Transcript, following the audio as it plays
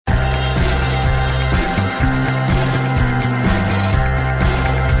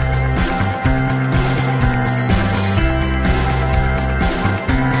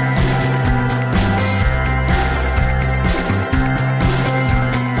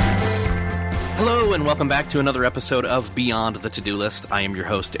Hello and welcome back to another episode of Beyond the To-Do List. I am your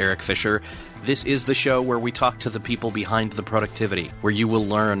host, Eric Fisher. This is the show where we talk to the people behind the productivity, where you will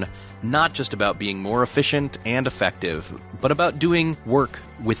learn not just about being more efficient and effective, but about doing work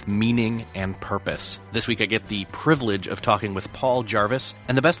with meaning and purpose. This week I get the privilege of talking with Paul Jarvis,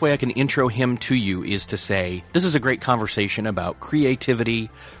 and the best way I can intro him to you is to say, this is a great conversation about creativity,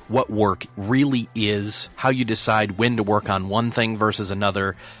 what work really is, how you decide when to work on one thing versus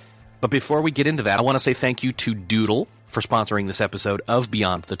another. But before we get into that, I want to say thank you to Doodle for sponsoring this episode of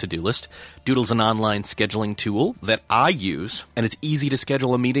Beyond the To-Do List. Doodle's an online scheduling tool that I use, and it's easy to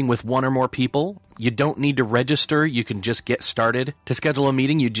schedule a meeting with one or more people. You don't need to register. You can just get started. To schedule a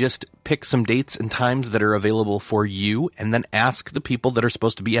meeting, you just pick some dates and times that are available for you, and then ask the people that are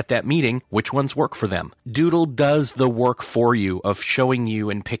supposed to be at that meeting which ones work for them. Doodle does the work for you of showing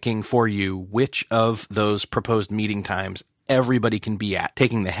you and picking for you which of those proposed meeting times everybody can be at,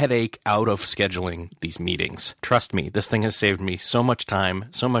 taking the headache out of scheduling these meetings. Trust me, this thing has saved me so much time,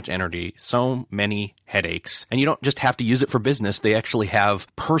 so much energy, so many headaches. And you don't just have to use it for business. They actually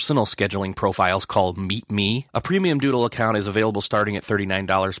have personal scheduling profiles called Meet Me. A premium Doodle account is available starting at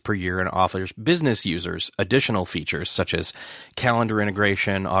 $39 per year and offers business users additional features such as calendar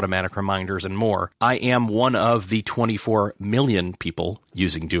integration, automatic reminders, and more. I am one of the 24 million people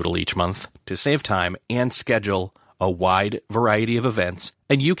using Doodle each month to save time and schedule a wide variety of events,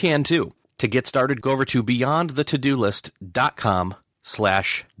 and you can too. To get started, go over to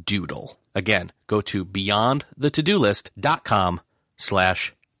beyondthetodolist.com/doodle. Again, go to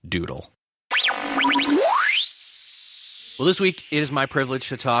beyondthetodolist.com/doodle. Well, this week it is my privilege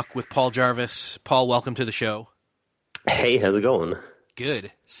to talk with Paul Jarvis. Paul, welcome to the show. Hey, how's it going?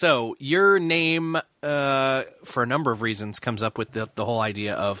 Good. So your name, for a number of reasons, comes up with the whole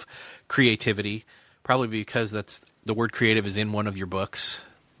idea of creativity. Probably because the word creative is in one of your books.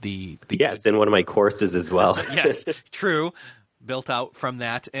 It's in one of my courses as well. Yes, true. Built out from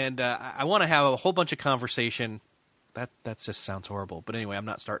that. And I want to have a whole bunch of conversation. That just sounds horrible. But anyway, I'm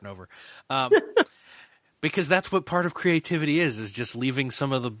not starting over. Because that's what part of creativity is just leaving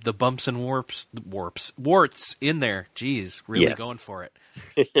some of the bumps and warts in there. Jeez, really Yes. Going for it.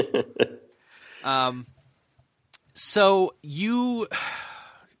 So you've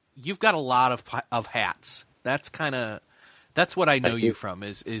got a lot of hats. That's what I know you from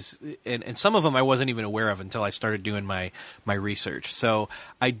and some of them I wasn't even aware of until I started doing my research. So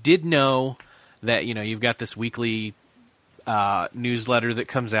I did know that, you've got this weekly newsletter that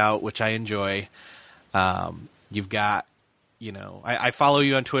comes out, which I enjoy. You've got, I follow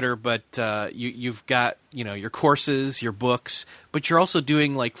you on Twitter, but you've got, your courses, your books, but you're also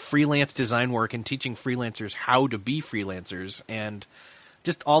doing like freelance design work and teaching freelancers how to be freelancers and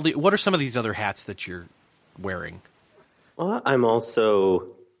just what are some of these other hats that you're wearing? Well, I'm also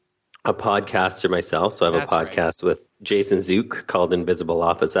a podcaster myself, so I have a podcast with Jason Zook called Invisible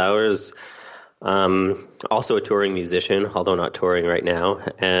Office Hours. Also a touring musician, although not touring right now.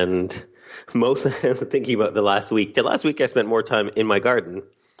 And mostly thinking about the last week. The last week I spent more time in my garden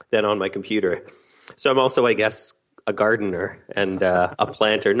than on my computer. So I'm also, I guess, a gardener and a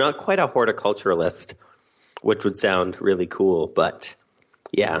planter. Not quite a horticulturalist, which would sound really cool, but...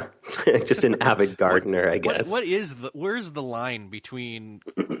 yeah, just an avid gardener, I guess. Where's the line between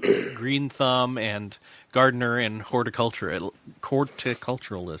green thumb and gardener and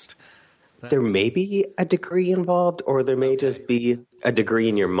horticulturalist? There may be a degree involved, or there may just be a degree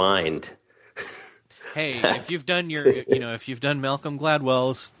in your mind. Hey, if you've done if you've done Malcolm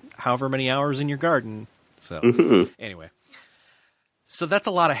Gladwell's however many hours in your garden, so Anyway. So that's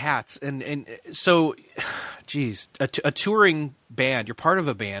a lot of hats, and so, geez, a touring band. You're part of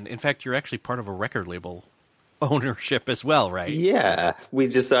a band. In fact, you're actually part of a record label ownership as well, right? Yeah, we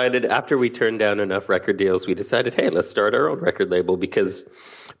decided after we turned down enough record deals, we decided, hey, let's start our own record label because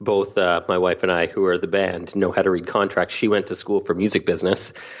both my wife and I, who are the band, know how to read contracts. She went to school for music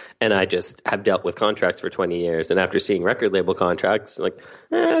business, and I just have dealt with contracts for 20 years. And after seeing record label contracts,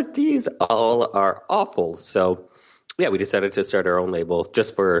 these all are awful. So. Yeah, we decided to start our own label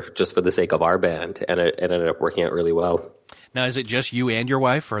just for the sake of our band, and it ended up working out really well. Now, is it just you and your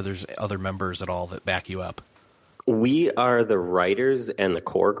wife, or there's other members at all that back you up? We are the writers and the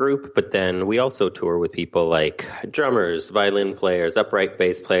core group, but then we also tour with people like drummers, violin players, upright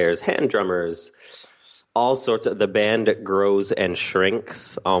bass players, hand drummers, all sorts of... the band grows and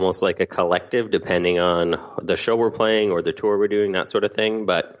shrinks almost like a collective depending on the show we're playing or the tour we're doing, that sort of thing,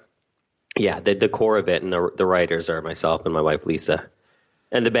 but... yeah, the core of it and the writers are myself and my wife, Lisa.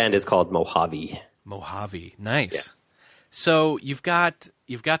 And the band is called Mojave. Mojave. Nice. Yes. So you've got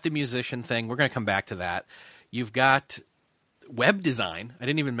the musician thing. We're going to come back to that. You've got web design. I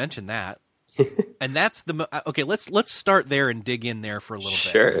didn't even mention that. And that's okay. Let's start there and dig in there for a little bit.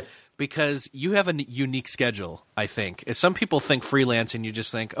 Sure. Because you have a unique schedule, I think. As some people think freelance, and you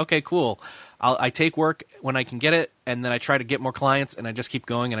just think, okay, cool. I take work when I can get it, and then I try to get more clients, and I just keep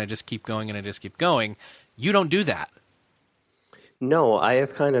going, and I just keep going, and I just keep going. You don't do that. No, I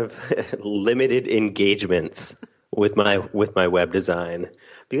have kind of limited engagements with my web design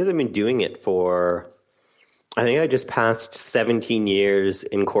because I've been doing it for, I think I just passed 17 years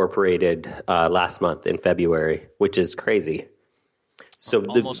incorporated last month in February, which is crazy. So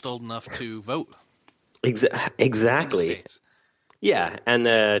almost old enough to vote. Exactly. Yeah, and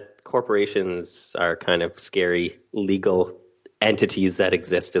the corporations are kind of scary legal entities that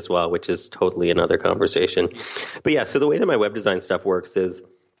exist as well, which is totally another conversation. But yeah, so the way that my web design stuff works is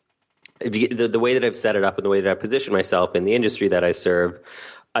the way that I've set it up and the way that I position myself in the industry that I serve,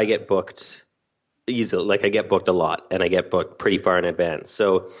 I get booked easily. Like I get booked a lot, and I get booked pretty far in advance.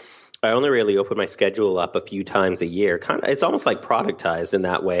 So I only really open my schedule up a few times a year. It's almost like productized in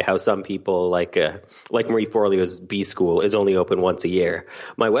that way, how some people like Marie Forleo's B School is only open once a year.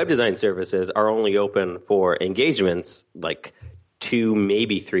 My web design services are only open for engagements like 2,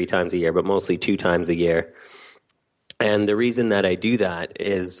 maybe 3 times a year, but mostly 2 times a year. And the reason that I do that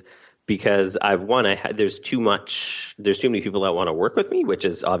is because there's too many people that want to work with me, which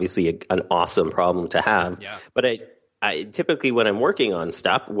is obviously an awesome problem to have. Yeah. But I typically, when I'm working on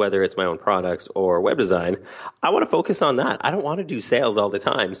stuff, whether it's my own products or web design, I want to focus on that. I don't want to do sales all the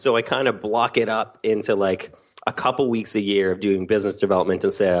time. So I kind of block it up into like a couple weeks a year of doing business development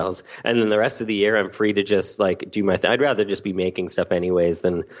and sales. And then the rest of the year, I'm free to just like do my thing. I'd rather just be making stuff anyways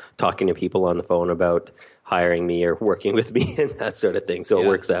than talking to people on the phone about hiring me or working with me and that sort of thing. So It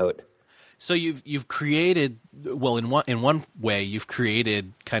works out. So you've created, well, in one way, you've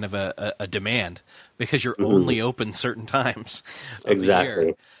created kind of a demand because you're only open certain times of the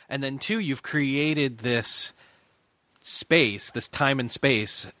year. And then 2, you've created this space, this time and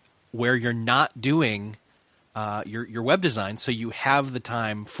space where you're not doing your web design, so you have the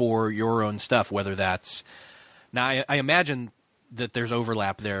time for your own stuff, whether that's – now I imagine that there's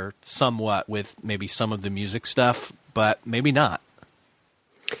overlap there somewhat with maybe some of the music stuff, but maybe not.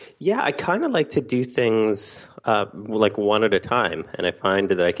 Yeah, I kind of like to do things like one at a time, and I find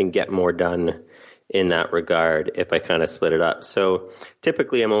that I can get more done in that regard if I kind of split it up. So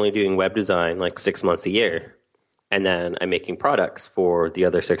typically I'm only doing web design like 6 months a year, and then I'm making products for the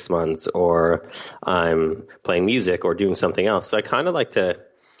other 6 months, or I'm playing music or doing something else. So I kind of like to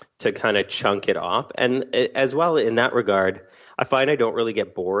kind of chunk it off. And as well in that regard, I find I don't really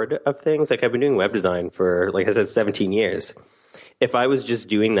get bored of things. Like I've been doing web design for, like I said, 17 years. If I was just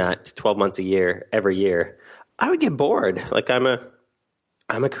doing that 12 months a year, every year, I would get bored. Like I'm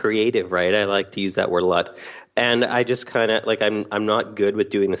a creative, right? I like to use that word a lot. And I just kind of like, I'm not good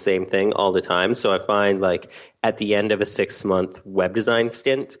with doing the same thing all the time. So I find like at the end of a 6-month web design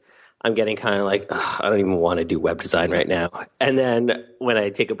stint, I'm getting kind of like, I don't even want to do web design right now. And then when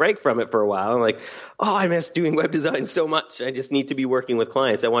I take a break from it for a while, I'm like, oh, I miss doing web design so much. I just need to be working with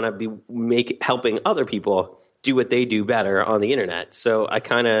clients. I want to be helping other people do what they do better on the internet. So I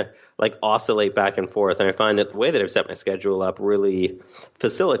kind of like oscillate back and forth. And I find that the way that I've set my schedule up really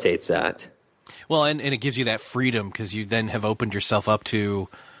facilitates that. Well, and it gives you that freedom because you then have opened yourself up to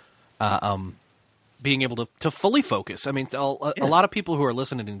being able to fully focus. I mean, a lot of people who are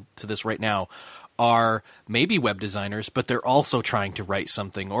listening to this right now are maybe web designers, but they're also trying to write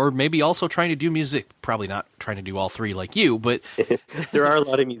something, or maybe also trying to do music. Probably not trying to do all 3 like you, but there are a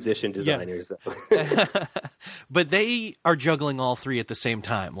lot of musician designers, though. But they are juggling all 3 at the same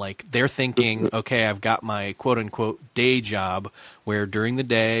time. Like they're thinking, okay, I've got my quote unquote day job where during the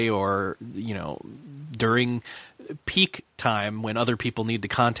day or, during peak time when other people need to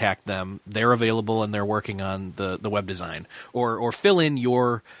contact them, they're available and they're working on the web design, or fill in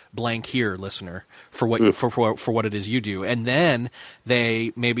your blank here, listener, for what for what it is you do. And then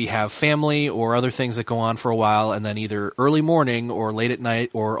they maybe have family or other things that go on for a while, and then either early morning or late at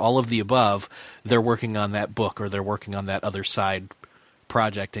night or all of the above, they're working on that book or they're working on that other side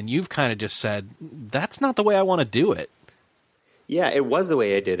project. And you've kind of just said, that's not the way I want to do it. Yeah, it was the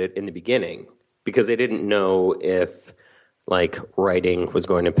way I did it in the beginning, because I didn't know if like writing was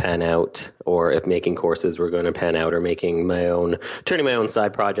going to pan out, or if making courses were going to pan out, or turning my own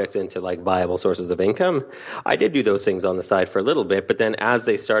side projects into like viable sources of income. I did do those things on the side for a little bit, but then as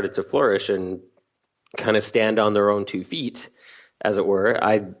they started to flourish and kind of stand on their own 2 feet, as it were,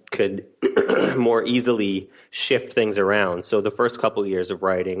 I could more easily shift things around. So the first couple of years of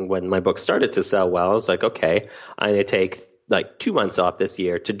writing, when my book started to sell well, I was like, okay, I'm going to take like 2 months off this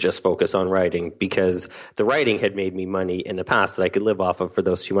year to just focus on writing, because the writing had made me money in the past that I could live off of for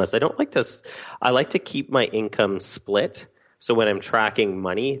those 2 months. I like to keep my income split. So when I'm tracking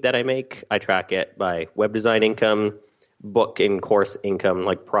money that I make, I track it by web design income, book and course income,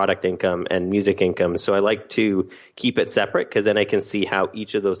 like product income and music income. So I like to keep it separate, because then I can see how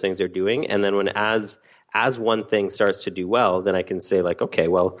each of those things are doing. And then as one thing starts to do well, then I can say like, okay,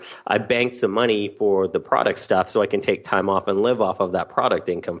 well, I banked some money for the product stuff, so I can take time off and live off of that product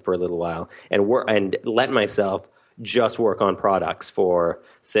income for a little while and let myself just work on products for,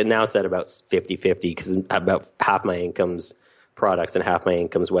 so now it's at about 50-50, because about half my income's products and half my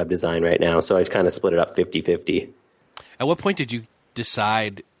income's web design right now. So I kind of split it up 50-50. At what point did you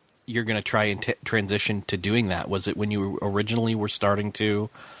decide you're going to try and transition to doing that? Was it when you originally were starting to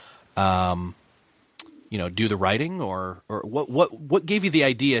do the writing, or what gave you the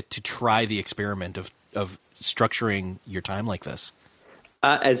idea to try the experiment of structuring your time like this?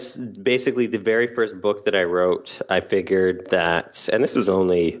 As basically the very first book that I wrote, I figured that, and this was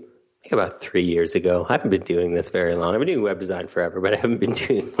only, I think, about 3 years ago. I haven't been doing this very long. I've been doing web design forever, but I haven't been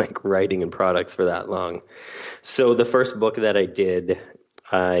doing like writing and products for that long. So the first book that I did,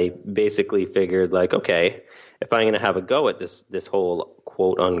 I basically figured like, okay, if I'm going to have a go at this whole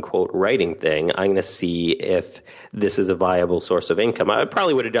quote unquote writing thing, I'm going to see if this is a viable source of income. I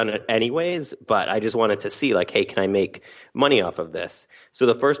probably would have done it anyways, but I just wanted to see like, hey, can I make money off of this? So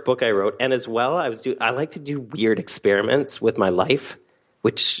the first book I wrote, and as well, I like to do weird experiments with my life,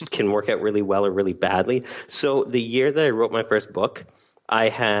 which can work out really well or really badly. So the year that I wrote my first book, I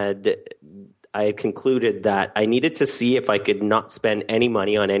had concluded that I needed to see if I could not spend any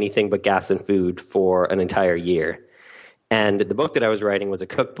money on anything but gas and food for an entire year. And the book that I was writing was a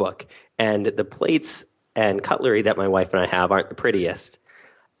cookbook, and the plates and cutlery that my wife and I have aren't the prettiest.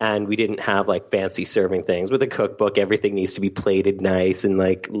 And we didn't have like fancy serving things. With a cookbook, everything needs to be plated nice and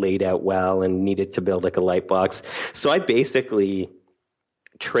like laid out well, and needed to build like a light box. So I basically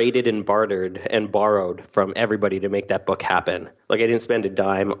traded and bartered and borrowed from everybody to make that book happen. Like, I didn't spend a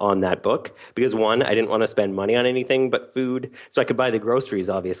dime on that book because, one, I didn't want to spend money on anything but food, so I could buy the groceries,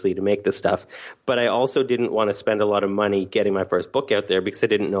 obviously, to make the stuff. But I also didn't want to spend a lot of money getting my first book out there because I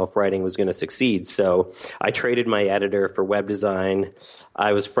didn't know if writing was going to succeed. So I traded my editor for web design.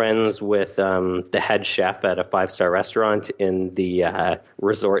 I was friends with the head chef at a 5-star restaurant in the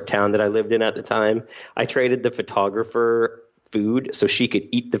resort town that I lived in at the time. I traded the photographer food so she could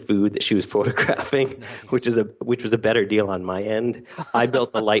eat the food that she was photographing. Nice. which was a better deal on my end. I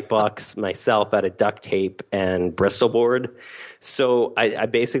built the light box myself out of duct tape and Bristol board. So I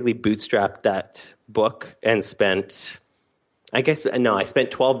basically bootstrapped that book and spent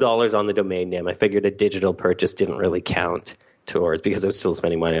 $12 on the domain name. I figured a digital purchase didn't really count towards, because I was still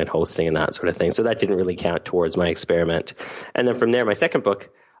spending money on hosting and that sort of thing. So that didn't really count towards my experiment. And then from there, my second book,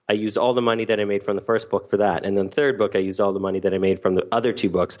 I used all the money that I made from the first book for that. And then the third book, I used all the money that I made from the other two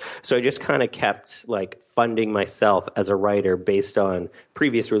books. So I just kind of kept like funding myself as a writer based on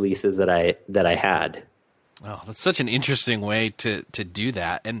previous releases that I had. Oh, that's such an interesting way to do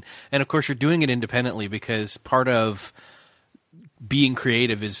that. And of course, you're doing it independently, because part of being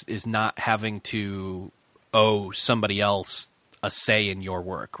creative is not having to owe somebody else a say in your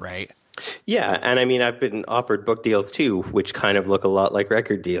work, right? Yeah, and I mean, I've been offered book deals too, which kind of look a lot like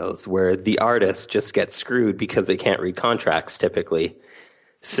record deals, where the artist just gets screwed because they can't read contracts typically.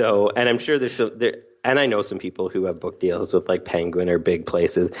 So, and I'm sure and I know some people who have book deals with like Penguin or big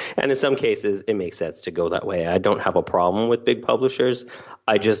places, and in some cases it makes sense to go that way. I don't have a problem with big publishers.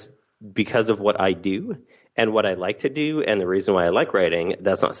 I just, because of what I do and what I like to do and the reason why I like writing,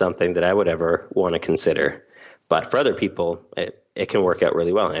 that's not something that I would ever want to consider. But for other people, it can work out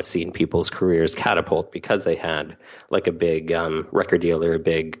really well. And I've seen people's careers catapult because they had like a big record deal or a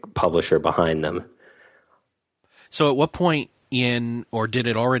big publisher behind them. So at what point or did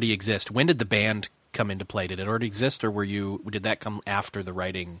it already exist? When did the band come into play? Did it already exist, or did that come after the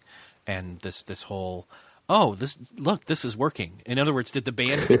writing and this whole, this is working? In other words, did the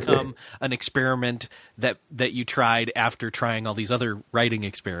band become an experiment that you tried after trying all these other writing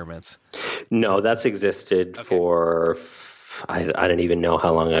experiments? No, that's existed for, I don't even know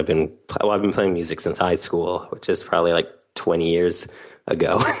how long I've been playing music since high school, which is probably like 20 years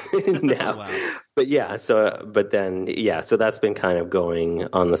ago now. Wow. But yeah, so that's been kind of going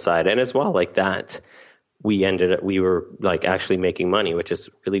on the side. And as well, like that, we were like actually making money, which is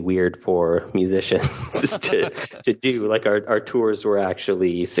really weird for musicians to do. Like our tours were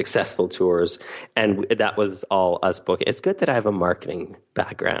actually successful tours, and that was all us booking. It's good that I have a marketing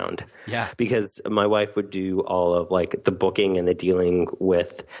background. Yeah. Because my wife would do all of like the booking and the dealing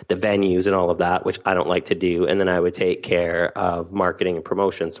with the venues and all of that, which I don't like to do. And then I would take care of marketing and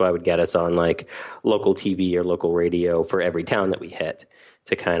promotion. So I would get us on like local TV or local radio for every town that we hit,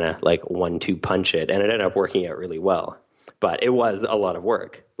 to kind of like 1-2 punch it. And it ended up working out really well. But it was a lot of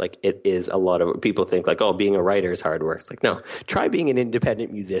work. Like it is a lot of, people think like, oh, being a writer is hard work. It's like, no, try being an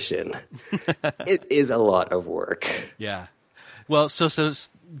independent musician. It is a lot of work. Yeah. Well, so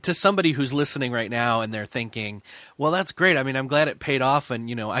to somebody who's listening right now and they're thinking, well, that's great. I mean, I'm glad it paid off. And,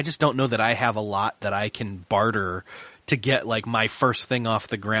 I just don't know that I have a lot that I can barter to get like my first thing off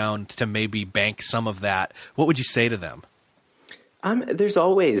the ground to maybe bank some of that. What would you say to them? There's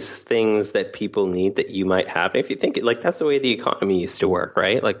always things that people need that you might have. And if you think like that's the way the economy used to work,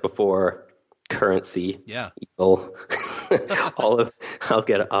 right? Like before currency, evil, I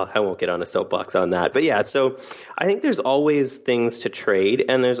won't get on a soapbox on that. But yeah, so I think there's always things to trade,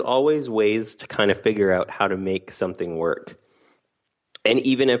 and there's always ways to kind of figure out how to make something work. And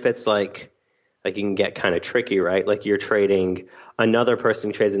even if it's like you can get kind of tricky, right? Like you're trading, another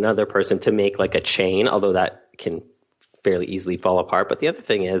person trades another person to make like a chain, although that can fairly easily fall apart. But the other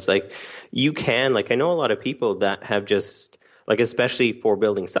thing is like you can, like I know a lot of people that have just like, especially for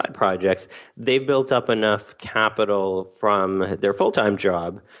building side projects, they've built up enough capital from their full-time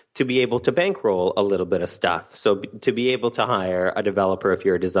job to be able to bankroll a little bit of stuff. So to be able to hire a developer if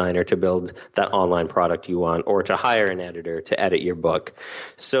you're a designer to build that online product you want, or to hire an editor to edit your book.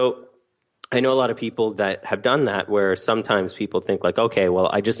 So I know a lot of people that have done that, where sometimes people think like, okay, well,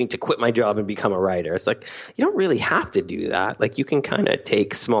 I just need to quit my job and become a writer. It's like, you don't really have to do that. Like you can kind of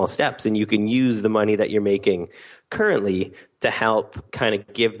take small steps, and you can use the money that you're making currently to help kind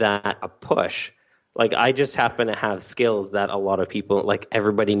of give that a push. Like I just happen to have skills that a lot of people, like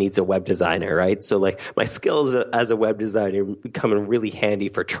everybody needs a web designer, right? So like my skills as a web designer come in really handy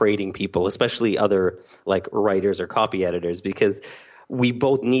for trading people, especially other like writers or copy editors, because we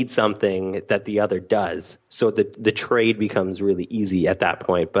both need something that the other does. So the trade becomes really easy at that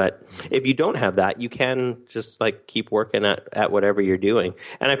point. But if you don't have that, you can just like keep working at whatever you're doing.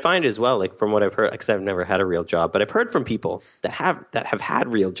 And I find as well, like from what I've heard, because I've never had a real job, but I've heard from people that have had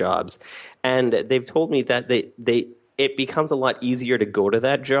real jobs, and they've told me that it becomes a lot easier to go to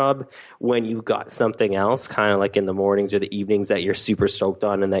that job when you got something else, kind of like in the mornings or the evenings that you're super stoked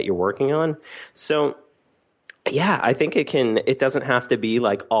on and that you're working on. So yeah, I think it doesn't have to be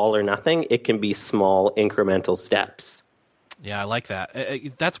like all or nothing. It can be small incremental steps. Yeah, I like that.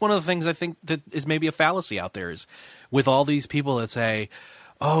 That's one of the things I think that is maybe a fallacy out there, is with all these people that say,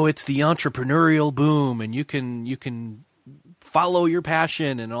 oh, it's the entrepreneurial boom and you can follow your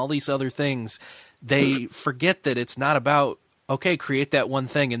passion and all these other things. They forget that it's not about, okay, create that one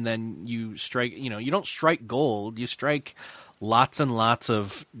thing and then you strike, you don't strike gold, you strike lots and lots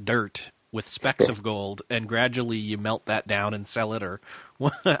of dirt with specks of gold, and gradually you melt that down and sell it, or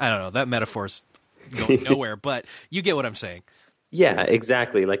I don't know, that metaphor's going nowhere, but you get what I'm saying. Yeah,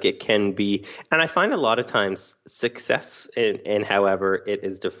 exactly. Like it can be, and I find a lot of times success in however it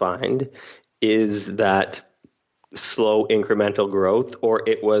is defined is that slow incremental growth, or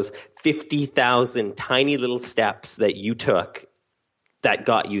it was 50,000 tiny little steps that you took that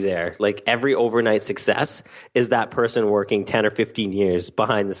got you there. Like every overnight success is that person working 10 or 15 years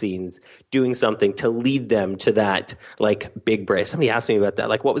behind the scenes doing something to lead them to that like big break. Somebody asked me about that.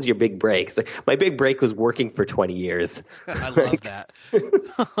 Like, what was your big break? It's like, my big break was working for 20 years. I love that.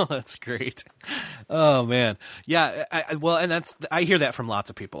 Oh, that's great. Oh man. Yeah. I hear that from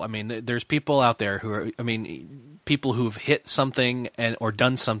lots of people. I mean, there's people out there who are, people who've hit something or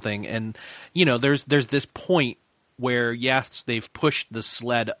done something, and there's this point where, yes, they've pushed the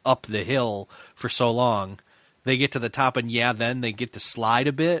sled up the hill for so long, they get to the top, and then they get to slide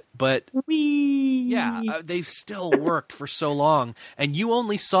a bit, but they've still worked for so long, and you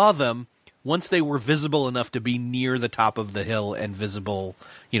only saw them once they were visible enough to be near the top of the hill and visible,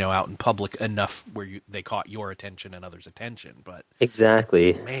 out in public enough where they caught your attention and others' attention. But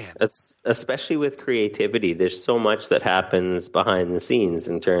exactly, man, that's especially with creativity. There's so much that happens behind the scenes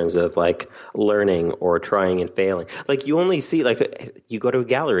in terms of like learning or trying and failing. Like you only see, like you go to a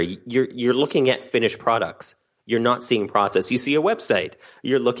gallery, you're looking at finished products. You're not seeing process. You see a website,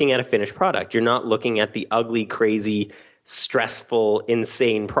 you're looking at a finished product. You're not looking at the ugly, crazy, stressful,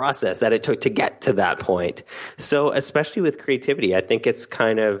 insane process that it took to get to that point. So especially with creativity, I think it's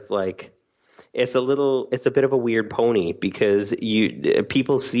kind of like, it's a bit of a weird pony because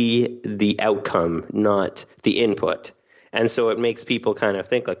people see the outcome, not the input. And so it makes people kind of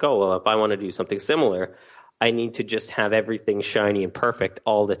think like, oh, well, if I want to do something similar, I need to just have everything shiny and perfect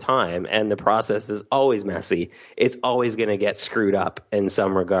all the time. And the process is always messy. It's always going to get screwed up in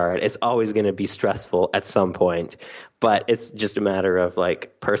some regard. It's always going to be stressful at some point. But it's just a matter of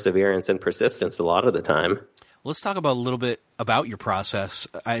like perseverance and persistence a lot of the time. Let's talk about a little bit about your process.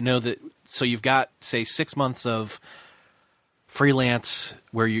 I know that, so you've got, say, 6 months of freelance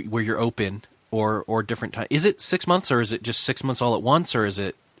where you're open or different time. Is it 6 months or is it just 6 months all at once or is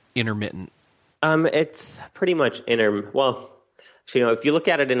it intermittent? It's pretty much well, if you look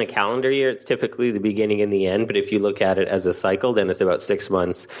at it in a calendar year, it's typically the beginning and the end. But if you look at it as a cycle, then it's about 6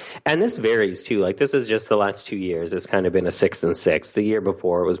 months. And this varies too. Like this is just the last 2 years. It's kind of been a 6 and 6. The year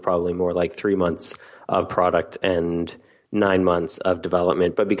before it was probably more like 3 months of product and 9 months of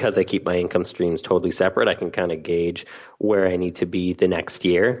development. But because I keep my income streams totally separate, I can kind of gauge where I need to be the next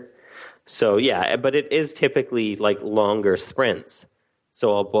year. So yeah, but it is typically like longer sprints.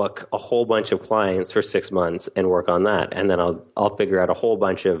 So I'll book a whole bunch of clients for 6 months and work on that. And then I'll figure out a whole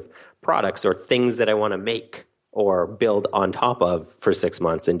bunch of products or things that I want to make or build on top of for 6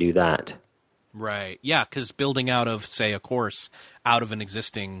 months and do that. Right. Yeah, because building out of, say, a course out of an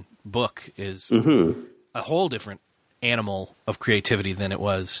existing book is a whole different animal of creativity than it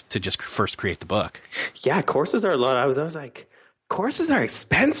was to just first create the book. Yeah, courses are a lot. I was like, courses are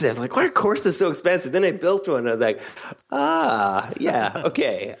expensive. Like, why are courses so expensive? Then I built one and I was like, yeah,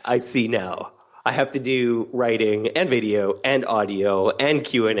 okay, I see now. I have to do writing and video and audio and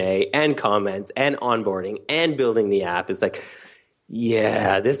Q&A and comments and onboarding and building the app. It's like,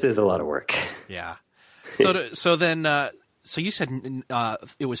 yeah, this is a lot of work. Yeah. So then you said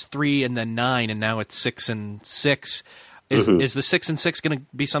it was 3 and then 9 and now it's 6 and 6. Is the 6 and 6 going to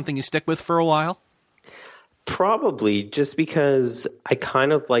be something you stick with for a while? Probably, just because I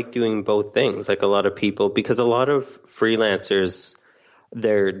kind of like doing both things, like a lot of people, because a lot of freelancers,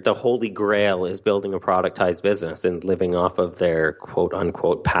 the holy grail is building a productized business and living off of their quote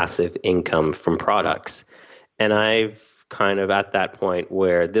unquote passive income from products. And I've kind of at that point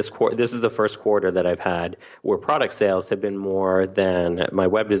where this is the first quarter that I've had where product sales have been more than my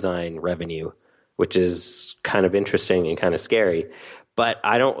web design revenue, which is kind of interesting and kind of scary. But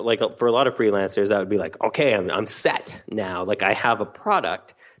I don't like, for a lot of freelancers, I would be like, okay, I'm set now. Like I have a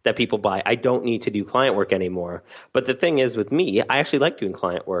product that people buy. I don't need to do client work anymore. But the thing is with me, I actually like doing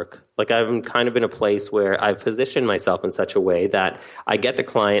client work. Like I'm kind of in a place where I've positioned myself in such a way that I get the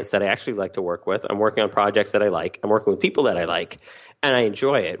clients that I actually like to work with. I'm working on projects that I like. I'm working with people that I like. And I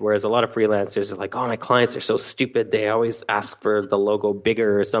enjoy it. Whereas a lot of freelancers are like, oh, my clients are so stupid. They always ask for the logo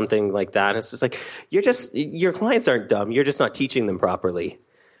bigger or something like that. And it's just like, your clients aren't dumb. You're just not teaching them properly.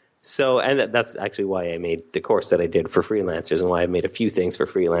 So, and that's actually why I made the course that I did for freelancers and why I made a few things for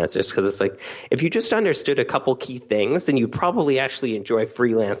freelancers. Because it's like, if you just understood a couple key things, then you'd probably actually enjoy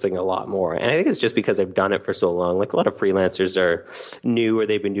freelancing a lot more. And I think it's just because I've done it for so long. Like a lot of freelancers are new or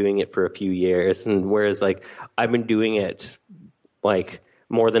they've been doing it for a few years. And whereas like I've been doing it like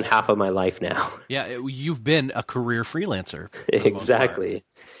more than half of my life now. Yeah, you've been a career freelancer. Exactly.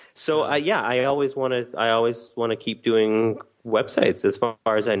 So I always want to keep doing websites as far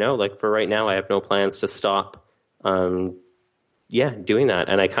as I know. Like for right now, I have no plans to stop. Doing that,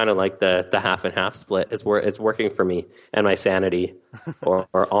 and I kind of like the half and half split. It's working for me and my sanity, or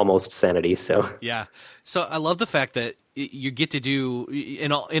almost sanity. So yeah. So I love the fact that you get to do,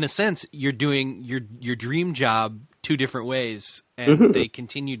 in a sense, you're doing your dream job 2 different ways, and they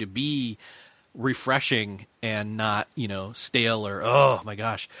continue to be refreshing and not, stale or, oh my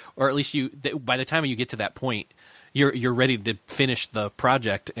gosh, or at least by the time you get to that point, you're ready to finish the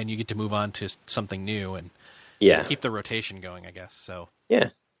project and you get to move on to something new and keep the rotation going, I guess. So yeah.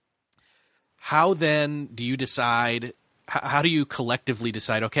 How then do you decide? How do you collectively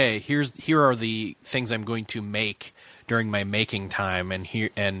decide? Okay, here are the things I'm going to make during my making time, and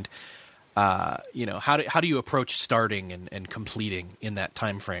how do you approach starting and completing in that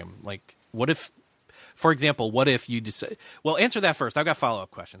time frame? Like, what if, for example, you decide? Well, answer that first. I've got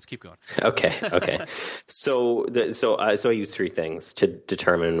follow-up questions. Keep going. Okay. So I use 3 things to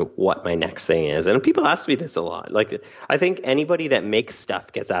determine what my next thing is, and people ask me this a lot. Like, I think anybody that makes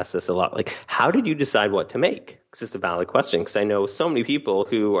stuff gets asked this a lot. Like, how did you decide what to make? Because it's a valid question. Because I know so many people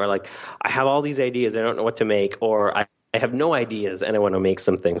who are like, I have all these ideas, I don't know what to make, or I have no ideas and I want to make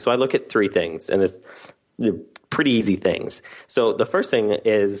something. So I look at 3 things, and it's pretty easy things. So the first thing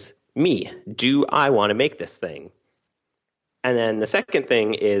is me. Do I want to make this thing? And then the second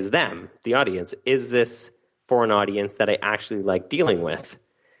thing is them, the audience. Is this for an audience that I actually like dealing with?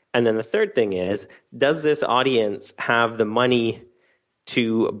 And then the third thing is, does this audience have the money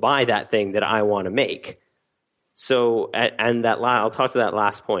to buy that thing that I want to make? So, and I'll talk to that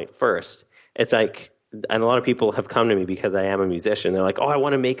last point first. It's like, and a lot of people have come to me because I am a musician. They're like, oh, I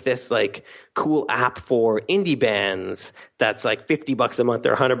want to make this like cool app for indie bands that's like $50 a month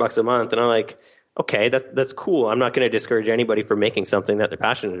or $100 a month. And I'm like, okay, that's cool. I'm not going to discourage anybody for making something that they're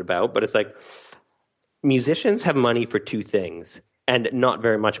passionate about. But it's like, musicians have money for two things, and not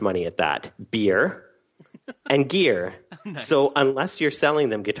very much money at that: beer and gear. Nice. So unless you're selling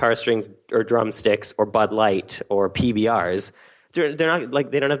them guitar strings or drumsticks or Bud Light or PBRs, they're not,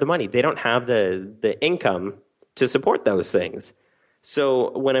 like, they don't have the money. They don't have the income to support those things.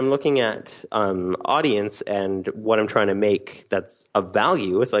 So when I'm looking at audience and what I'm trying to make that's of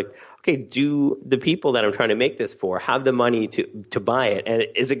value, it's like, okay, do the people that I'm trying to make this for have the money to buy it? And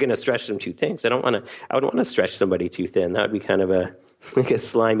is it going to stretch them too thin? I wouldn't want to stretch somebody too thin. That would be kind of a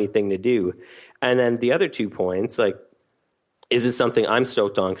slimy thing to do. And then the other 2 points, like, is this something I'm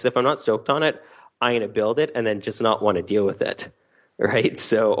stoked on? Because if I'm not stoked on it, I'm going to build it and then just not want to deal with it, right?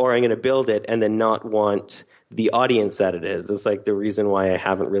 So, or I'm going to build it and then not want the audience that it is. It's like the reason why I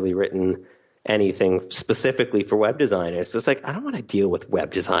haven't really written anything specifically for web designers. It's like, I don't want to deal with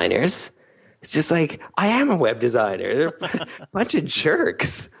web designers. It's just like, I am a web designer. They're a bunch of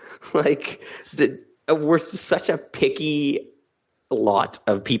jerks. Like, we're such a picky lot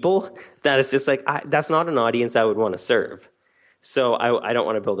of people that it's just like, that's not an audience I would want to serve. So I don't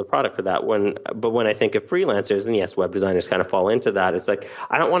want to build a product for that. But when I think of freelancers, and yes, web designers kind of fall into that, it's like,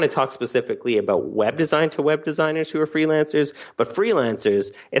 I don't want to talk specifically about web design to web designers who are freelancers, but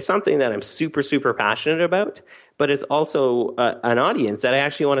freelancers, it's something that I'm super, super passionate about, but it's also an audience that I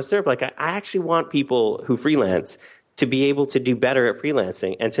actually want to serve. Like, I actually want people who freelance to be able to do better at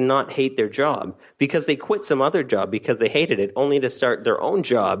freelancing and to not hate their job because they quit some other job because they hated it, only to start their own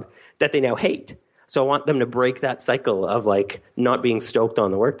job that they now hate. So I want them to break that cycle of like not being stoked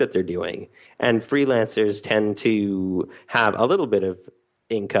on the work that they're doing. And freelancers tend to have a little bit of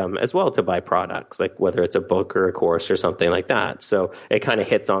income as well to buy products, like whether it's a book or a course or something like that. So it kind of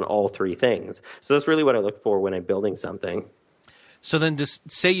hits on all three things. So that's really what I look for when I'm building something. So then just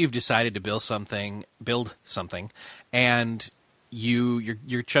say you've decided to build something, and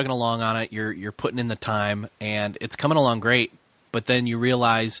you're chugging along on it, you're putting in the time, and it's coming along great, but then you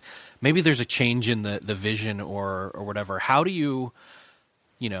realize maybe there's a change in the vision or whatever. How do you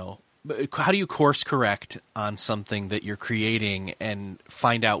course correct on something that you're creating and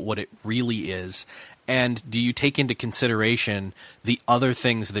find out what it really is? And do you take into consideration the other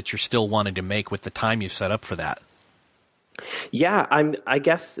things that you're still wanting to make with the time you've set up for that? Yeah, I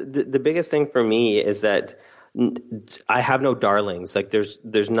guess the biggest thing for me is that I have no darlings. Like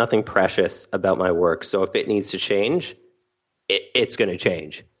there's nothing precious about my work. So if it needs to change, it's going to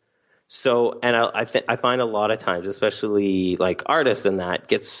change. So, and I find a lot of times, especially like artists and that,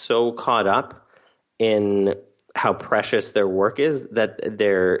 get so caught up in how precious their work is that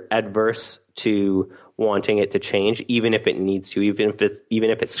they're adverse to wanting it to change, even if it needs to, even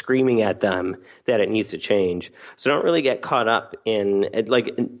if it's screaming at them that it needs to change. So don't really get caught up in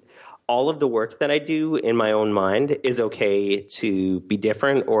like all of the work that I do in my own mind is okay to be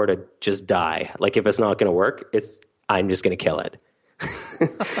different or to just die. Like if it's not going to work, I'm just going to kill it.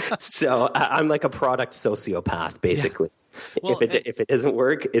 So I'm like a product sociopath, basically. Yeah. Well, if it doesn't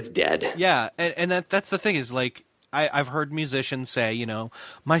work, it's dead. Yeah, and that's the thing is like I've heard musicians say,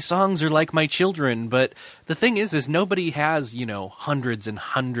 my songs are like my children, but the thing is nobody has hundreds and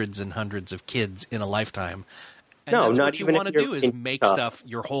hundreds and hundreds of kids in a lifetime. And no, that's not what you want to do is make stuff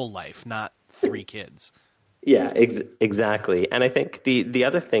your whole life, not 3 kids. Yeah, exactly. And I think the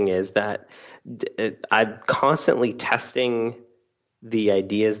other thing is that I'm constantly testing the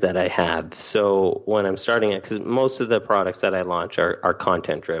ideas that I have. So when I'm starting it, because most of the products that I launch are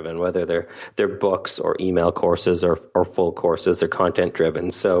content driven, whether they're books or email courses or full courses, they're content driven.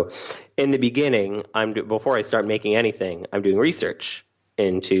 So in the beginning, before I start making anything, I'm doing research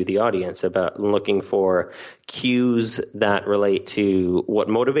into the audience about looking for cues that relate to what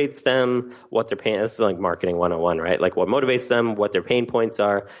motivates them, what their pain. This is like marketing 101, right? Like what motivates them, what their pain points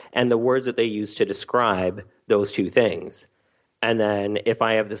are, and the words that they use to describe those two things. And then if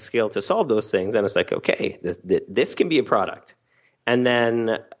I have the skill to solve those things, then it's like, okay, this can be a product. And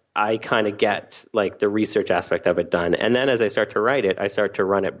then I kind of get like the research aspect of it done. And then as I start to write it, I start to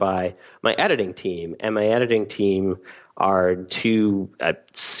run it by my editing team. And my editing team are 2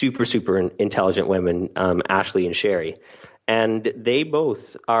 super, super intelligent women, Ashley and Sherry. And they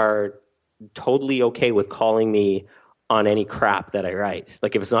both are totally okay with calling me on any crap that I write.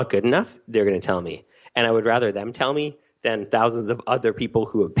 Like if it's not good enough, they're going to tell me. And I would rather them tell me than thousands of other people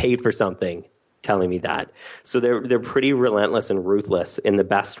who have paid for something telling me that. So they're pretty relentless and ruthless in the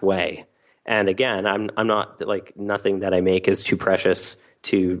best way. And again, I'm not like, nothing that I make is too precious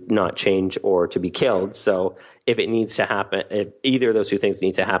to not change or to be killed. So if it needs to happen, if either of those two things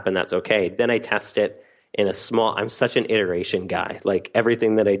need to happen, that's okay. Then I test it in a small, I'm such an iteration guy. Like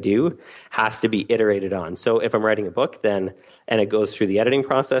everything that I do has to be iterated on. So if I'm writing a book then, and it goes through the editing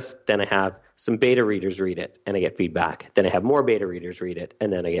process, then I have some beta readers read it and I get feedback. Then I have more beta readers read it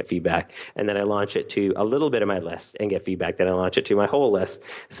and then I get feedback. And then I launch it to a little bit of my list and get feedback. Then I launch it to my whole list.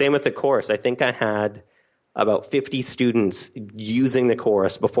 Same with the course. I think I had about 50 students using the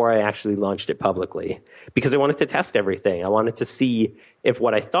course before I actually launched it publicly because I wanted to test everything. I wanted to see if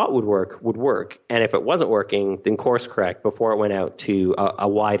what I thought would work. And if it wasn't working, then course correct before it went out to a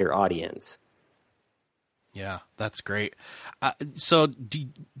wider audience. Yeah, that's great. So do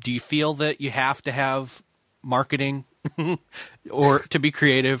you feel that you have to have marketing or to be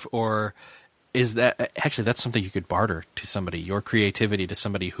creative, or is that actually that's something you could barter to somebody, your creativity to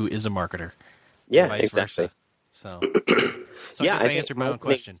somebody who is a marketer? Yeah, exactly. Versa. So yeah, I answered my own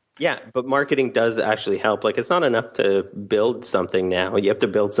question. Yeah, but marketing does actually help. Like, it's not enough to build something now. You have to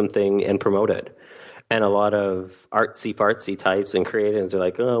build something and promote it. And a lot of artsy-fartsy types and creatives are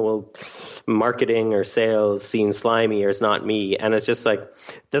like, oh, well, marketing or sales seems slimy or it's not me. And it's just like,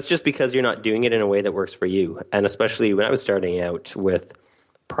 that's just because you're not doing it in a way that works for you. And especially when I was starting out with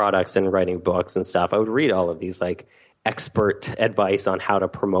products and writing books and stuff, I would read all of these like expert advice on how to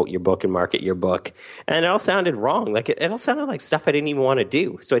promote your book and market your book. And it all sounded wrong. Like it all sounded like stuff I didn't even want to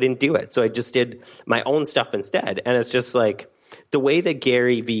do. So I didn't do it. So I just did my own stuff instead. And it's just like the way that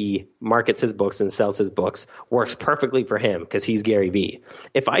Gary Vee markets his books and sells his books works perfectly for him because he's Gary Vee.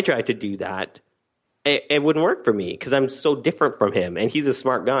 If I tried to do that, it wouldn't work for me because I'm so different from him. And he's a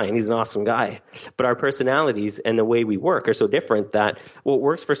smart guy and he's an awesome guy. But our personalities and the way we work are so different that what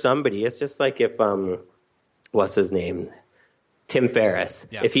works for somebody, it's just like if what's his name? Tim Ferriss.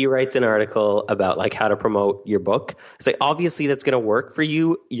 Yeah. If he writes an article about like how to promote your book, it's like, obviously that's going to work for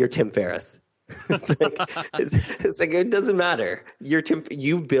you. You're Tim Ferriss. It's like it doesn't matter.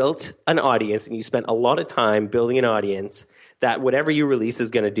 You built an audience and you spent a lot of time building an audience that whatever you release is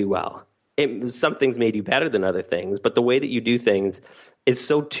going to do well. Some things may do better than other things, but the way that you do things is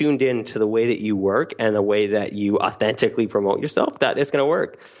so tuned in to the way that you work and the way that you authentically promote yourself that it's going to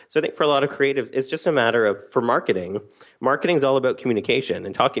work. So I think for a lot of creatives, it's just a matter of, for marketing is all about communication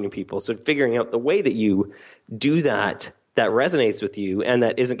and talking to people. So figuring out the way that you do that resonates with you and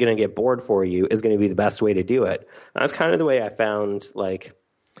that isn't going to get bored for you is going to be the best way to do it. And that's kind of the way I found, like,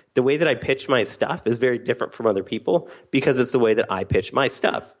 the way that I pitch my stuff is very different from other people because it's the way that I pitch my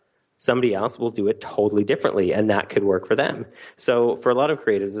stuff. Somebody else will do it totally differently, and that could work for them. So for a lot of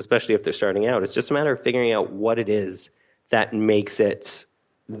creatives, especially if they're starting out, it's just a matter of figuring out what it is that makes it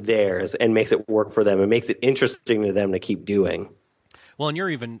theirs and makes it work for them and makes it interesting to them to keep doing. Well,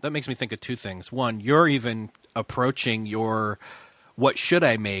 and that makes me think of two things. One, you're even approaching your what should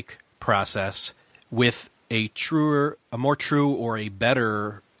I make process with a more true or a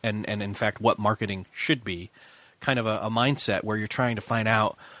better, and in fact what marketing should be, kind of a mindset where you're trying to find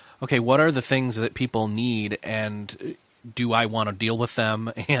out, okay, what are the things that people need, and do I want to deal with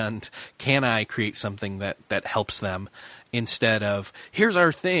them, and can I create something that helps them, instead of here's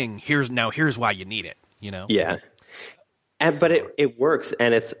our thing, here's why you need it, you know? Yeah. But it works,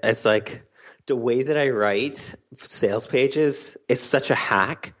 and it's like the way that I write sales pages, it's such a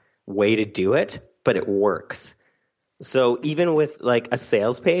hack way to do it, but it works. So even with like a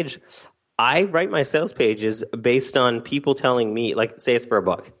sales page, I write my sales pages based on people telling me, like, say it's for a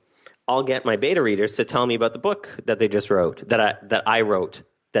book. I'll get my beta readers to tell me about the book that they just wrote, that I wrote,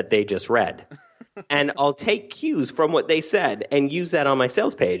 that they just read. And I'll take cues from what they said and use that on my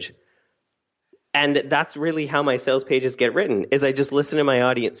sales page. And that's really how my sales pages get written, is I just listen to my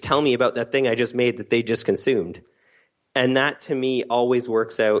audience tell me about that thing I just made that they just consumed. And that, to me, always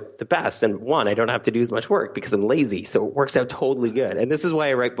works out the best. And one, I don't have to do as much work because I'm lazy, so it works out totally good. And this is why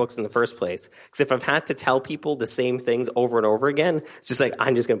I write books in the first place. Because if I've had to tell people the same things over and over again, it's just like,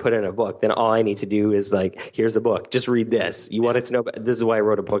 I'm just going to put it in a book. Then all I need to do is like, here's the book. Just read this. You wanted to know about, this is why I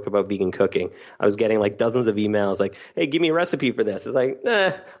wrote a book about vegan cooking. I was getting like dozens of emails like, hey, give me a recipe for this. It's like,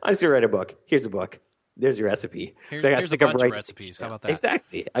 nah, I'm just going to write a book. Here's the book. There's your recipe. Here's a bunch of recipes. How about that?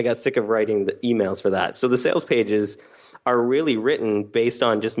 Exactly. I got sick of writing the emails for that. So the sales pages are really written based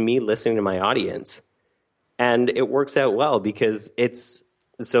on just me listening to my audience. And it works out well because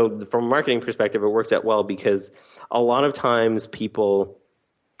so from a marketing perspective, it works out well because a lot of times people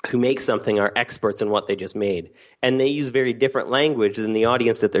who make something are experts in what they just made. And they use very different language than the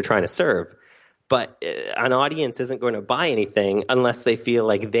audience that they're trying to serve. But an audience isn't going to buy anything unless they feel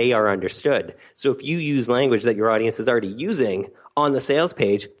like they are understood. So if you use language that your audience is already using on the sales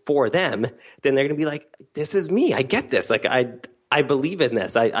page for them, then they're going to be like, this is me. I get this. Like, I believe in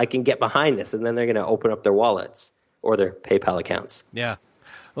this. I can get behind this. And then they're going to open up their wallets or their PayPal accounts. Yeah.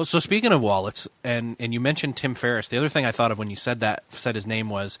 Well, so speaking of wallets, and you mentioned Tim Ferriss, the other thing I thought of when you said his name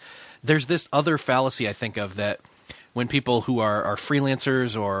was, there's this other fallacy I think of that when people who are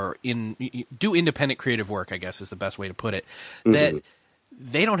freelancers or do independent creative work, I guess is the best way to put it, that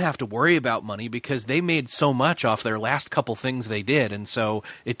they don't have to worry about money because they made so much off their last couple things they did, and so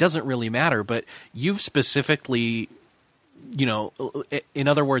it doesn't really matter. But you've specifically, in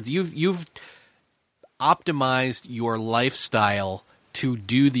other words, you've optimized your lifestyle to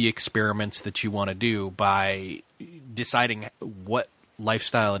do the experiments that you want to do by deciding what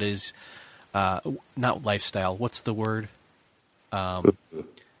lifestyle it is. Not lifestyle. What's the word?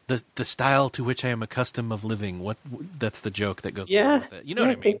 The style to which I am accustomed of living. That's the joke that goes along with it. You know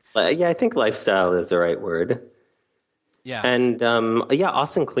what I mean? I think lifestyle is the right word. Yeah. And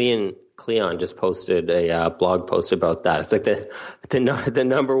Austin Kleon just posted a blog post about that. It's like the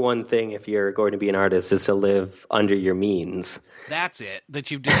number one thing if you're going to be an artist is to live under your means. That's it.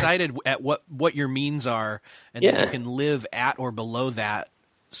 That you've decided at what your means are, and then you can live at or below that,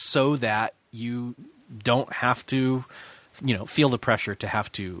 so that you don't have to, feel the pressure to have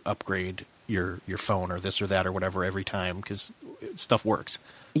to upgrade your phone or this or that or whatever every time because stuff works.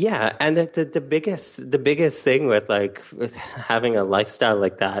 Yeah, and the biggest thing with having a lifestyle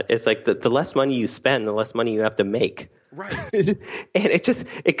like that is like the less money you spend, the less money you have to make. Right. And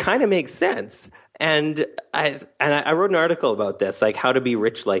it kind of makes sense. And I wrote an article about this, like how to be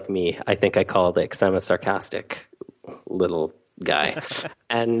rich like me. I think I called it because I'm a sarcastic little guy.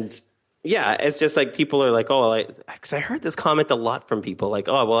 And yeah, it's just like people are like, because I heard this comment a lot from people, like,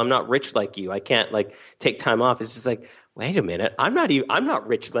 oh, well, I'm not rich like you. I can't like take time off. It's just like, wait a minute, I'm not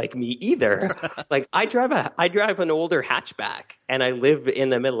rich like me either. Like I drive an older hatchback, and I live in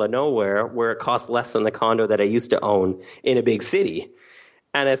the middle of nowhere where it costs less than the condo that I used to own in a big city.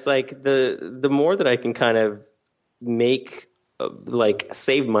 And it's like the more that I can kind of make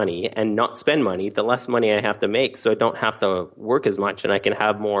save money and not spend money, the less money I have to make, so I don't have to work as much, and I can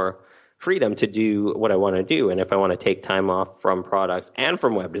have more freedom to do what I want to do. And if I want to take time off from products and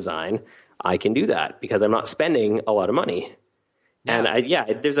from web design, I can do that because I'm not spending a lot of money. Yeah.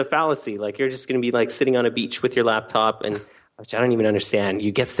 And there's a fallacy. Like you're just going to be like sitting on a beach with your laptop, and which I don't even understand.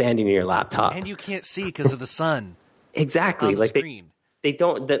 You get sand in your laptop, and you can't see because of the sun. Exactly. On the screen. They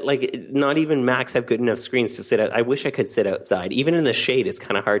don't, not even Macs have good enough screens to sit out. I wish I could sit outside. Even in the shade, it's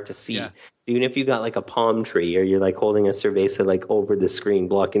kind of hard to see. Yeah. Even if you got like a palm tree or you're like holding a cerveza like over the screen,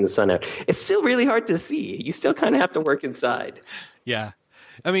 blocking the sun out, it's still really hard to see. You still kind of have to work inside. Yeah.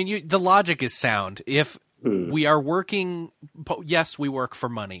 I mean, the logic is sound. If we are working, yes, we work for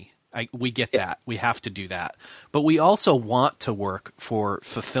money. We get that. We have to do that. But we also want to work for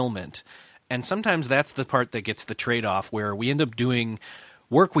fulfillment. And sometimes that's the part that gets the trade-off, where we end up doing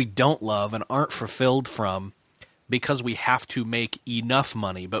work we don't love and aren't fulfilled from because we have to make enough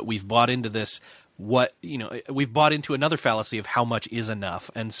money. But we've bought into this, we've bought into another fallacy of how much is enough.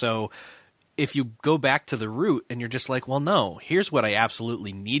 And so if you go back to the root and you're just like, well, no, here's what I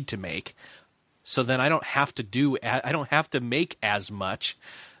absolutely need to make, so then I don't have to make as much,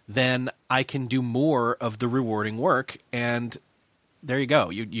 then I can do more of the rewarding work, and there you go.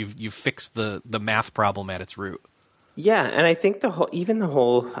 You've fixed the math problem at its root. Yeah, and I think I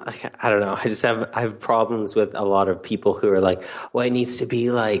don't know. I have problems with a lot of people who are like, well, it needs to be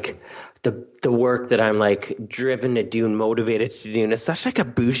like the work that I'm like driven to do and motivated to do, and it's such like a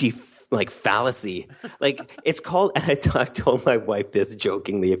bougie like fallacy. Like it's called, and I told my wife this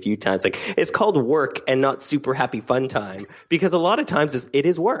jokingly a few times, like it's called work and not super happy fun time, because a lot of times it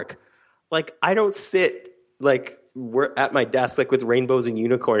is work. Like I don't sit like we're at my desk like with rainbows and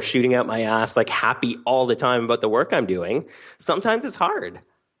unicorns shooting out my ass like happy all the time about the work I'm doing. Sometimes it's hard.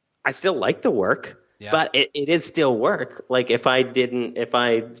 I still like the work, but it is still work. Like if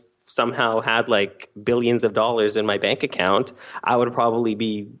I somehow had like billions of dollars in my bank account, I would probably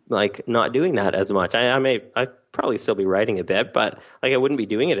be like not doing that as much. I'd probably still be writing a bit, but like I wouldn't be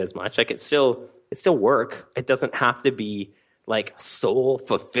doing it as much. Like it's still work. It doesn't have to be like soul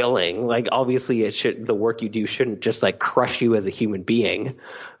fulfilling. Like obviously the work you do shouldn't just like crush you as a human being,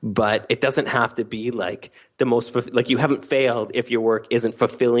 but it doesn't have to be like the most, like you haven't failed if your work isn't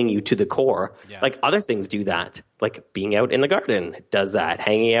fulfilling you to the core. Yeah. Like other things do that. Like being out in the garden does that.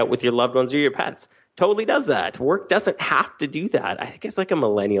 Hanging out with your loved ones or your pets totally does that. Work doesn't have to do that. I think it's like a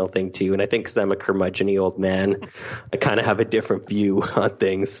millennial thing too. And I think because I'm a curmudgeon-y old man, I kind of have a different view on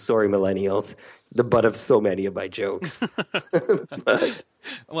things. Sorry, millennials. the butt of so many of my jokes. But,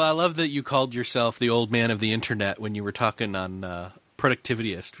 well, I love that you called yourself the old man of the internet when you were talking on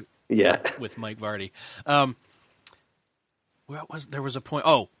Productivityist with Mike Vardy. There was a point.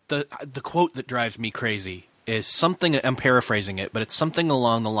 Oh, the quote that drives me crazy is something, I'm paraphrasing it, but it's something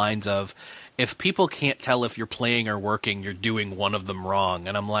along the lines of, if people can't tell if you're playing or working, you're doing one of them wrong.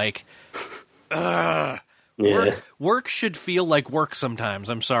 And I'm like, work should feel like work sometimes,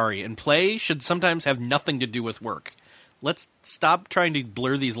 I'm sorry. And play should sometimes have nothing to do with work. Let's stop trying to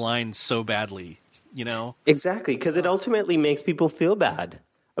blur these lines so badly, you know? Exactly, because it ultimately makes people feel bad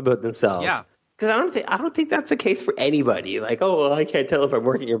about themselves. Yeah. Because I don't think that's the case for anybody. Like, oh, well, I can't tell if I'm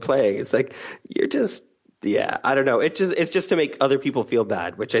working or playing. It's like, you're just, I don't know. It's just to make other people feel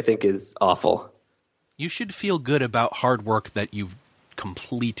bad, which I think is awful. You should feel good about hard work that you've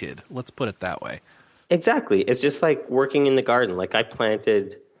completed. Let's put it that way. Exactly. It's just like working in the garden. Like, I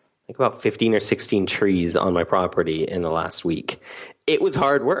planted like about 15 or 16 trees on my property in the last week. It was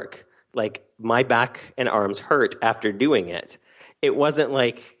hard work. Like, my back and arms hurt after doing it. It wasn't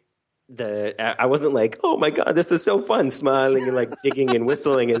like I wasn't like, oh my God, this is so fun, smiling and like digging and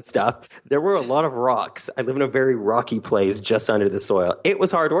whistling and stuff. There were a lot of rocks. I live in a very rocky place just under the soil. It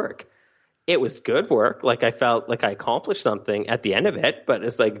was hard work. It was good work. Like, I felt like I accomplished something at the end of it, but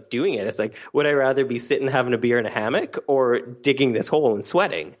it's like doing it. It's like, would I rather be sitting having a beer in a hammock or digging this hole and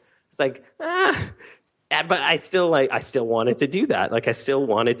sweating? It's like, but I still wanted to do that. Like, I still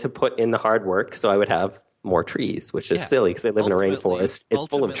wanted to put in the hard work so I would have more trees, which is silly because I live in a rainforest. It's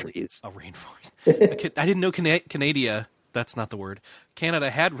full of trees. A rainforest. I didn't know Canada, that's not the word, Canada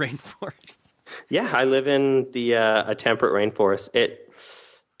had rainforests. Yeah, I live in a temperate rainforest.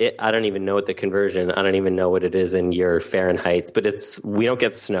 I don't even know what the conversion, I don't even know what it is in your Fahrenheit, but we don't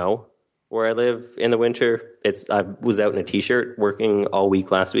get snow where I live in the winter. I was out in a t-shirt working all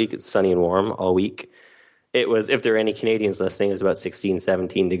week last week. It's sunny and warm all week. It was, if there are any Canadians listening, it was about 16,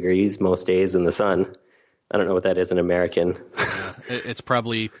 17 degrees most days in the sun. I don't know what that is in American. It's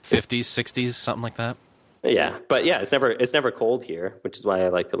probably 50s, 60s, something like that. Yeah, but yeah, it's never cold here, which is why I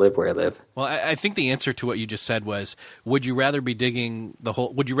like to live where I live. Well, I think the answer to what you just said was: would you rather be digging the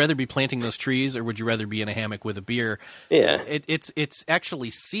hole? Would you rather be planting those trees, or would you rather be in a hammock with a beer? Yeah, it's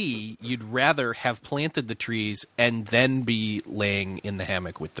actually C. You'd rather have planted the trees and then be laying in the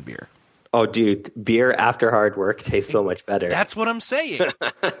hammock with the beer. Oh, dude, beer after hard work tastes so much better. That's what I'm saying.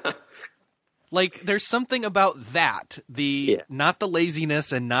 Like, there's something about that, not the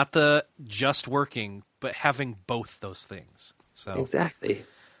laziness and not the just working, but having both those things. So exactly.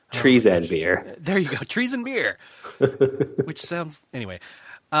 Trees and beer. There you go. Trees and beer. Which sounds, anyway.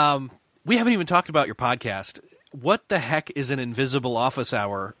 We haven't even talked about your podcast. What the heck is an invisible office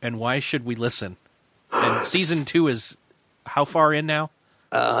hour, and why should we listen? And season 2 is how far in now?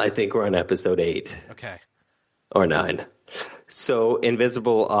 I think we're on episode 8. Okay. Or 9. So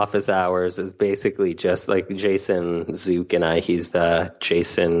Invisible Office Hours is basically just like Jason Zook and I. He's the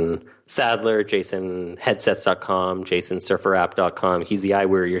Jason Sadler, JasonHeadsets.com, JasonSurferApp.com. He's the I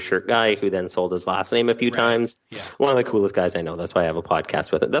Wear Your Shirt guy who then sold his last name a few times. Yeah. One of the coolest guys I know. That's why I have a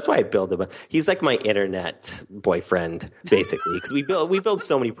podcast with him. That's why I build him. He's like my internet boyfriend, basically, because we build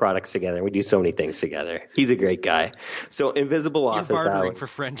so many products together and we do so many things together. He's a great guy. So Invisible Office bartering Hours for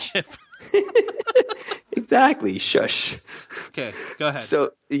friendship. Exactly. Shush. Okay, go ahead.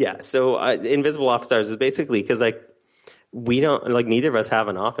 So Invisible Office Hours is basically because we don't, neither of us have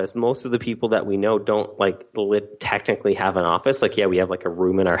an office. Most of the people that we know don't technically have an office. We have a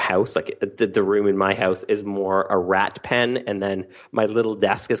room in our house. The room in my house is more a rat pen, and then my little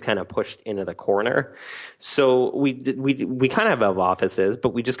desk is kind of pushed into the corner. So we kind of have offices,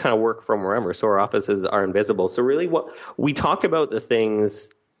 but we just kind of work from wherever. So our offices are invisible. So really, what we talk about the things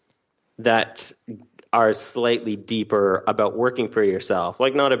that are slightly deeper about working for yourself,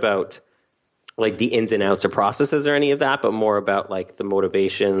 not about the ins and outs or processes or any of that, but more about the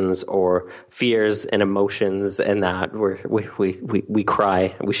motivations or fears and emotions, and that we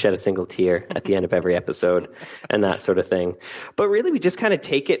cry, we shed a single tear at the end of every episode and that sort of thing. But really, we just kind of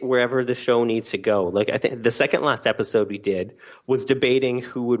take it wherever the show needs to go. I think the second last episode we did was debating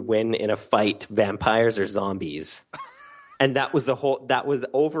who would win in a fight, vampires or zombies. And that was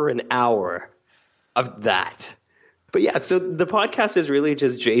over an hour of that. But yeah, so the podcast is really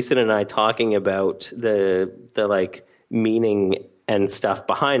just Jason and I talking about the meaning and stuff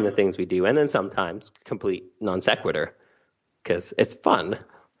behind the things we do, and then sometimes complete non sequitur because it's fun.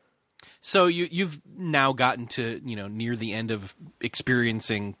 So you've now gotten to near the end of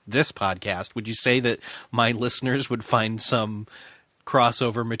experiencing this podcast. Would you say that my listeners would find some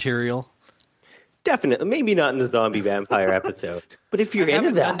crossover material? Definitely. Maybe not in the zombie vampire episode. But if you're into that. I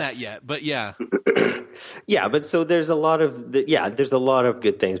haven't done that yet, but yeah. Yeah, but so there's a lot of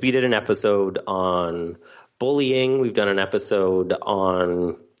good things. We did an episode on bullying. We've done an episode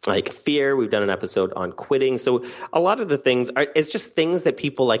on like fear. We've done an episode on quitting. So a lot of the things it's just things that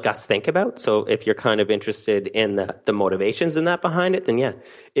people like us think about. So if you're kind of interested in the motivations and that behind it, then yeah,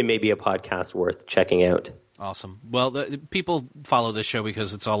 it may be a podcast worth checking out. Awesome. Well, people follow this show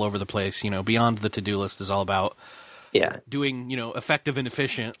because it's all over the place. Beyond the To-Do List is all about doing, effective and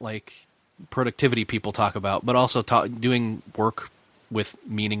efficient, like productivity people talk about, but also doing work with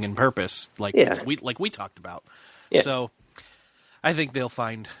meaning and purpose, like we talked about. Yeah. So I think they'll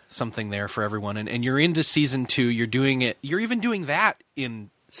find something there for everyone. And you're into season 2. You're doing it. You're even doing that in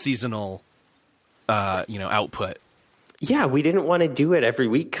seasonal, output. Yeah, we didn't want to do it every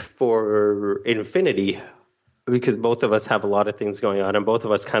week for infinity, because both of us have a lot of things going on, and both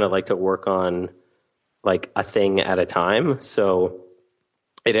of us kind of like to work on like a thing at a time. So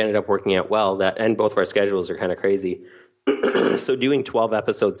it ended up working out well, and both of our schedules are kind of crazy. So doing 12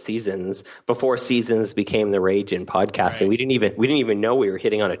 episode seasons before seasons became the rage in podcasting, right. we didn't even know we were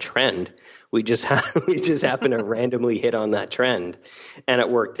hitting on a trend. We just happened to randomly hit on that trend, and it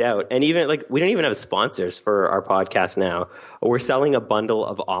worked out. And even we don't even have sponsors for our podcast now. We're selling a bundle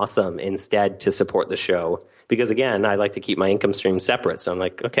of awesome instead to support the show. Because again, I like to keep my income stream separate. So I'm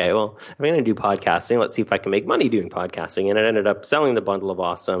like, okay, well, if I'm going to do podcasting, let's see if I can make money doing podcasting. And it ended up selling the bundle of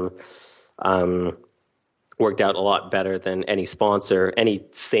awesome. Worked out a lot better than any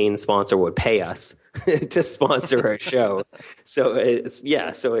sane sponsor would pay us to sponsor our show. So it's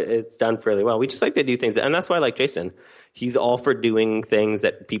done fairly well. We just like to do things. And that's why I like Jason. He's all for doing things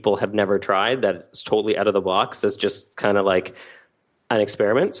that people have never tried, that's totally out of the box. That's just kind of like an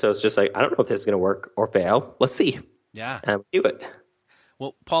experiment. So it's just like, I don't know if this is going to work or fail. Let's see. Yeah. And do it.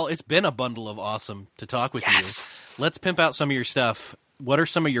 Well, Paul, it's been a bundle of awesome to talk with you. Let's pimp out some of your stuff. What are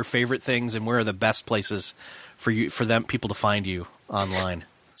some of your favorite things, and where are the best places for people to find you online?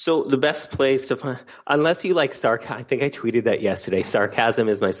 So the best place to find, unless you like sarcasm, I think I tweeted that yesterday. Sarcasm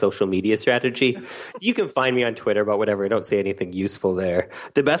is my social media strategy. You can find me on Twitter, but whatever. I don't say anything useful there.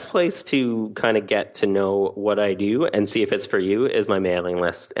 The best place to kind of get to know what I do and see if it's for you is my mailing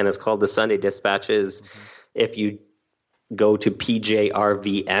list, and it's called the Sunday Dispatches. Mm-hmm. If you go to pjrvs.com.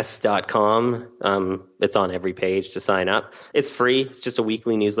 It's on every page to sign up. It's free. It's just a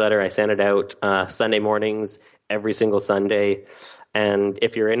weekly newsletter. I send it out Sunday mornings, every single Sunday. And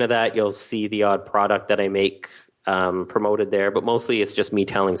if you're into that, you'll see the odd product that I make promoted there. But mostly it's just me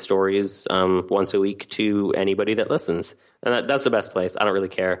telling stories once a week to anybody that listens. And that's the best place. I don't really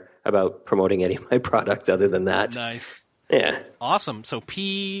care about promoting any of my products other than that. Nice. Yeah. Awesome. So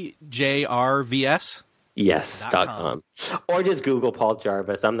PJRVS? Yes.com. Or just Google Paul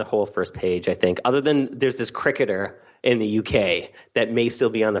Jarvis. I'm the whole first page, I think. Other than there's this cricketer in the UK that may still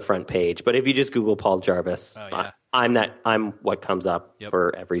be on the front page. But if you just Google Paul Jarvis, I'm what comes up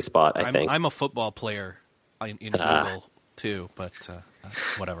for every spot, I think. I'm a football player in Google too, but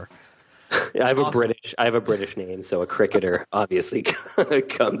whatever. I have a British name, so a cricketer obviously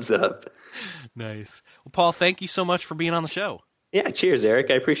comes up. Nice. Well, Paul, thank you so much for being on the show. Yeah, cheers,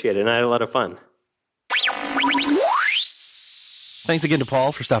 Eric. I appreciate it, and I had a lot of fun. Thanks again to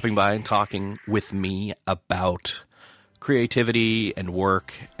Paul for stopping by and talking with me about creativity and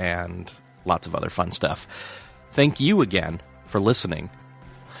work and lots of other fun stuff. Thank you again for listening.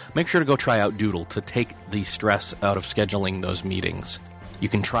 Make sure to go try out Doodle to take the stress out of scheduling those meetings. You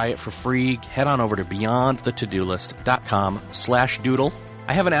can try it for free. Head on over to beyondthetodolist.com/doodle.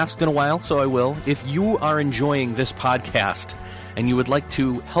 I haven't asked in a while, so I will. If you are enjoying this podcast and you would like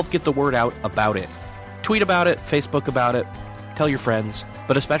to help get the word out about it, tweet about it, Facebook about it, tell your friends,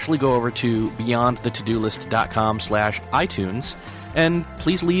 but especially go over to beyondthetodolist.com/iTunes and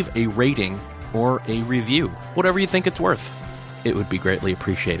please leave a rating or a review, whatever you think it's worth. It would be greatly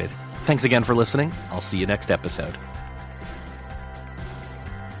appreciated. Thanks again for listening. I'll see you next episode.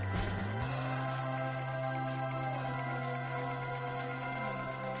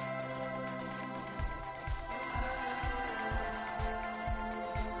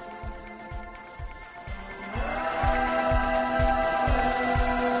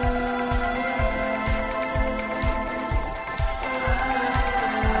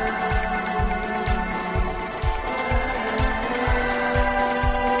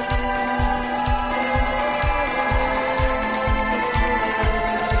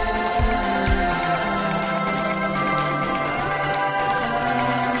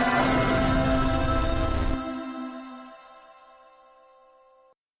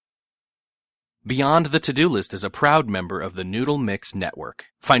 Beyond the To-Do List is a proud member of the Noodle.mx Network.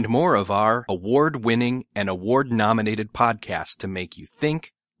 Find more of our award-winning and award-nominated podcasts to make you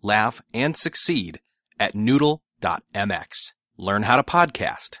think, laugh, and succeed at Noodle.mx. Learn how to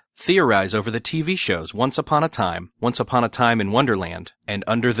podcast. Theorize over the TV shows Once Upon a Time in Wonderland, and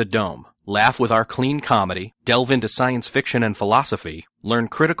Under the Dome. Laugh with our clean comedy, delve into science fiction and philosophy, learn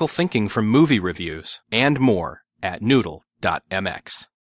critical thinking from movie reviews, and more at Noodle.mx.